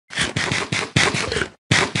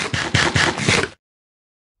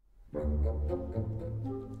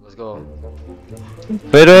Let's go.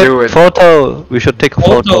 Wait, Do it. photo. We should take a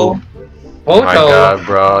photo. Oh my god,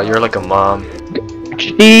 bro, you're like a mom.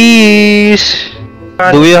 Jeez.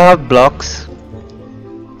 Do we have blocks?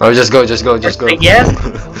 Oh, just go. Yes.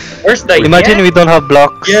 Where's the Imagine we don't have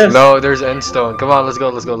blocks. Yes. No, there's end stone. Come on, let's go.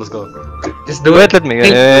 Just do Wait, it. let me.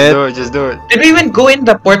 Just do it. Did we even go in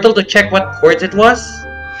the portal to check what chords it was?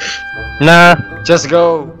 Nah. Just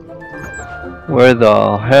go. Where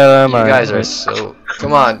the hell am I? You guys are so.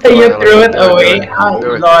 Come on. You come on, threw let's it do away.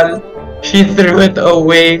 Do it. Lol. She threw it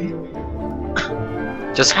away.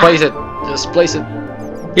 Just place it. Just place it.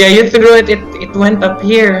 Yeah, you threw it. It went up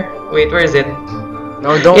here. Wait, where is it?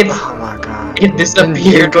 No, don't. It's- Oh my god. It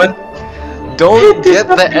disappeared. What? Don't It get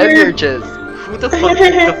the ender disappeared. chest. Who the fuck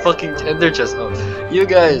picked the fucking ender chest up? You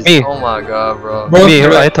guys. Me. Oh my god, bro. Bro, Me,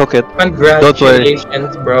 I took it.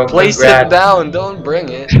 Congratulations, bro. Place Congrats. it down. Don't bring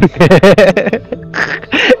it.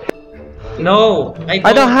 No,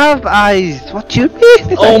 I don't have eyes. What you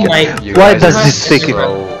mean? Oh my. You Why guys does are this take it?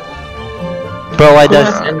 so- Bro, why Who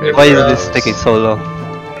has ender is pearls? this taking so long?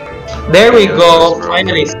 There we Yeah, go. bro.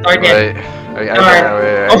 Finally started. Wait. I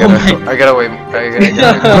gotta wait.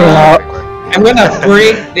 I'm gonna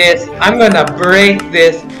break this. I'm gonna break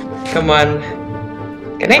this. Come on.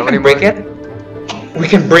 Can I How many even break more? it? We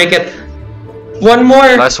can break it. One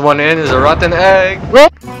more. Last one in is a rotten egg. I'm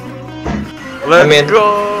Let's in.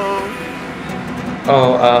 go.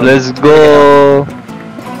 Oh, Let's go.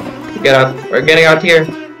 get out. We're getting out here.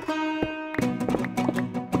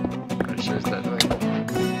 Pretty sure it's that way.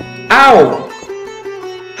 Ow!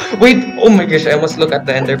 Wait. Oh my gosh! I must look at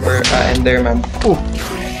the Enderman. Ooh.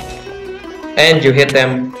 And you hit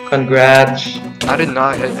them. Congrats. I did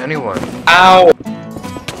not hit anyone. Ow!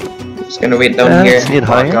 Just gonna wait down here. Need Oh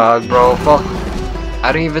my higher? god, bro. Fuck.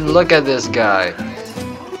 I didn't even look at this guy.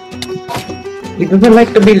 He doesn't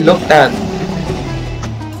like to be looked at.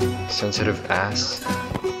 Sensitive ass.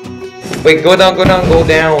 Wait, go down.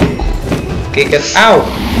 Okay, get out.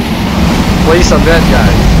 Place on that guy.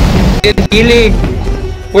 It's healing.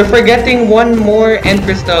 We're forgetting one more end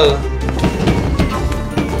crystal.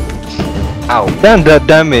 Ow. Damn that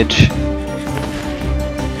damage.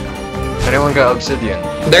 Anyone got obsidian?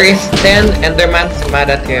 There is 10 Endermans mad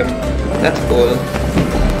at him. That's cool.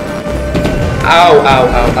 Ow, ow,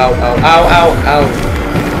 ow, ow, ow, ow, ow, ow.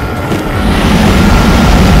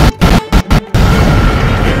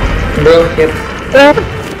 Bro, hit.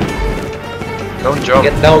 Don't jump.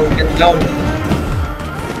 Get down.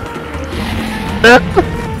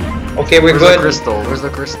 Okay, we're Where's the good. crystal? Where's the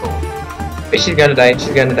crystal? Wait, she's gonna die.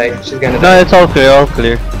 No, it's all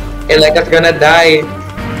clear. Hey, like it's gonna die.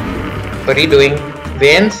 What are you doing?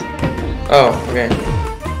 Vince? Oh, okay.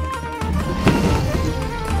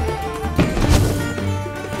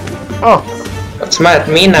 Oh. What's mad at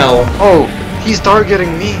me now? Oh. He's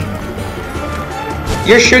targeting me.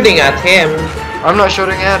 You're shooting at him. I'm not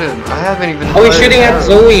shooting at him. I haven't even. Oh, he's fired shooting an at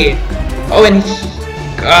arrow. Zoe. Oh, and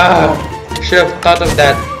he... should have thought of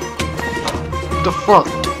that. What the fuck?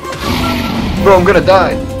 Bro, I'm gonna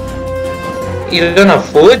die. You don't have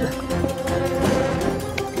food?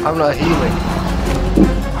 I'm not healing.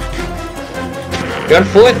 You want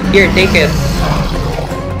food? Here, take it.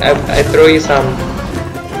 I throw you some.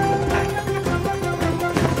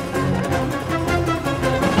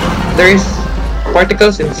 There is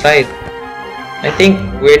particles inside. I think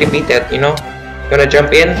we already beat that, you know? Gonna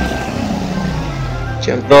jump in?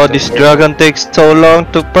 Jump No, in. this dragon takes so long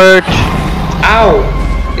to perch. Ow!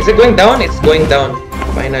 Is it going down? It's going down.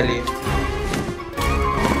 Finally.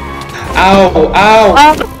 Ow! Ow!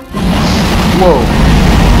 Whoa.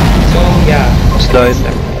 So yeah. Slide.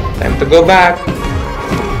 Time to go back.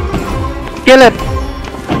 Kill it.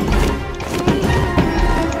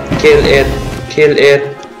 Kill it. Kill it.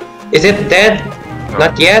 Is it dead? No.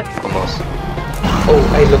 Not yet? Almost. Oh,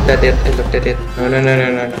 I looked at it. No.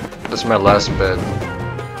 That's my last bed.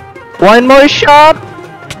 One more shot.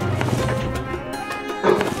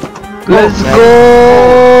 Let's man.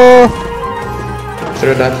 go.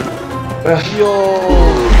 Through that. Ugh. Yo.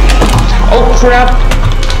 Oh crap!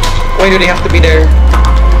 Why do they have to be there?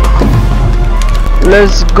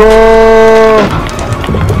 Let's go.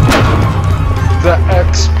 The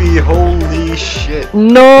XP. Holy shit.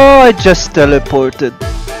 No, I just teleported.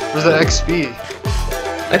 Where's the XP?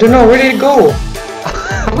 I don't know, where did it go?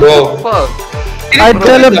 Bro. Fuck. I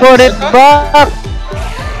teleported back.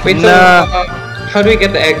 Wait, so Nah. how do we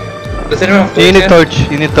get the egg? Does anyone have You need torches?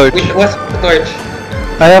 torch. You need torch. Wait, what's the torch?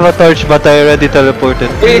 I have a torch, but I already teleported.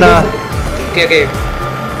 Wait, Nah. Okay.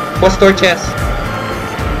 What's torches?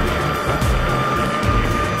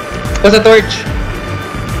 What's a torch?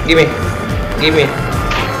 Give me.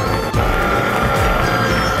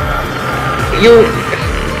 You.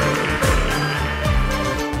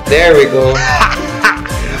 There we go.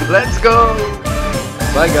 Let's go.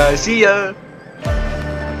 Bye guys. See ya.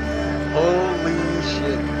 Holy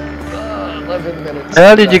shit. 11 minutes.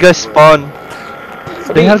 How did you guys spawn?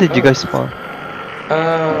 The hell did you guys spawn?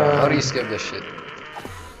 How do you skip this shit?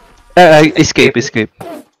 Escape.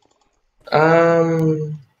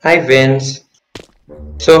 Hi Vince.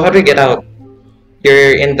 So how do we get out?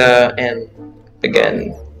 You're in the end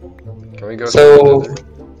again. Can we go? So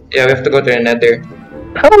yeah, we have to go to the Nether.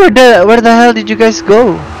 Where the hell did you guys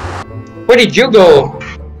go? Where did you go?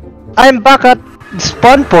 I'm back at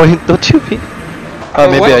spawn point, don't you mean? Oh,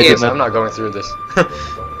 maybe what I did if- not. I'm not going through this.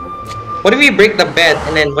 What if we break the bed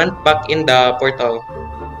and then went back in the portal?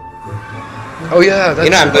 Oh yeah, that's,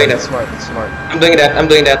 You know I'm doing that. Smart, smart. I'm doing that.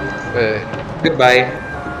 Wait, Goodbye.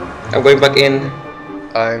 I'm going back in.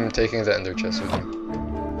 I'm taking the ender chest with me.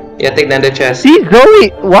 Yeah, take down the chest. See, Zoe,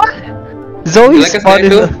 what? Zoe You like us spawned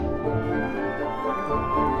there in too?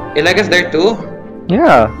 You like us there too?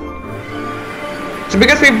 Yeah. It's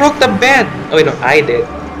because we broke the bed. Oh wait, no, I did.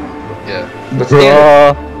 Yeah. But still,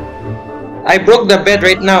 Bruh. I broke the bed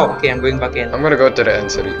right now. Okay, I'm going back in. I'm gonna go to the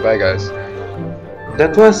end city. Bye guys.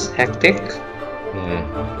 That was hectic.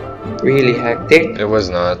 Really hectic. It was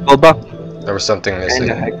not. Go back. There was something missing.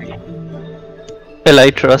 Kinda hectic.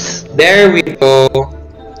 Elytras. There we go.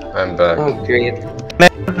 I'm back. Oh great. Can I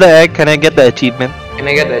get the egg? Can I get the achievement? Can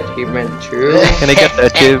I get the achievement? True. Can I get the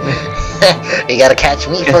achievement? You gotta catch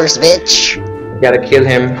me first, bitch. Gotta kill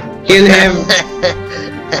him. Kill him.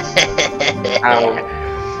 Ow.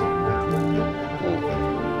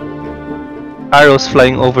 Arrows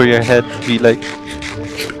flying over your head. Be like,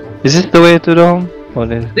 is this the way to the home? Oh,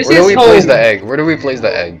 then. This Where do is we home. place the egg? Where do we place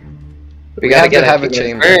the egg? We gotta have to get have a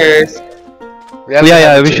achievement chamber. first. We have to have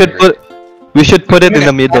Yeah, a we should chamber. put it in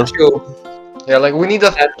the middle. Got you. Yeah, like we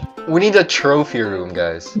need a trophy room,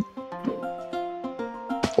 guys.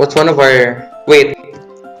 What's one of our... Wait.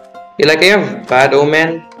 You like I have bad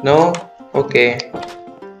omen? No? Okay.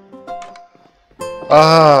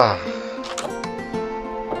 Ah,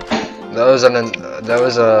 that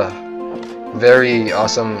was a very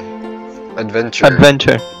awesome adventure.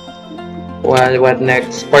 Adventure. Well, what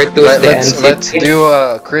next? Part 2 is the end. Let's do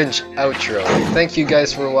a cringe outro. Thank you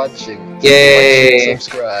guys for watching. Yay.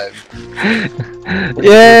 Subscribe.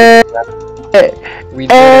 Yeah. We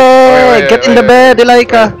did Hey, it. get in the bed,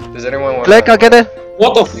 Elika. Wait. Does anyone want? Elika, get it.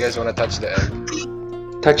 What the You guys want to touch the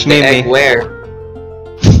egg? Touch the Me. egg where?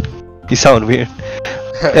 You sound weird.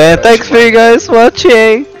 And thanks for you guys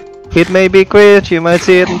watching. It may be cringe, you might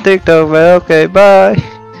see it on TikTok, but okay, bye.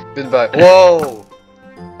 Goodbye. Whoa!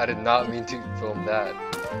 I did not mean to film that.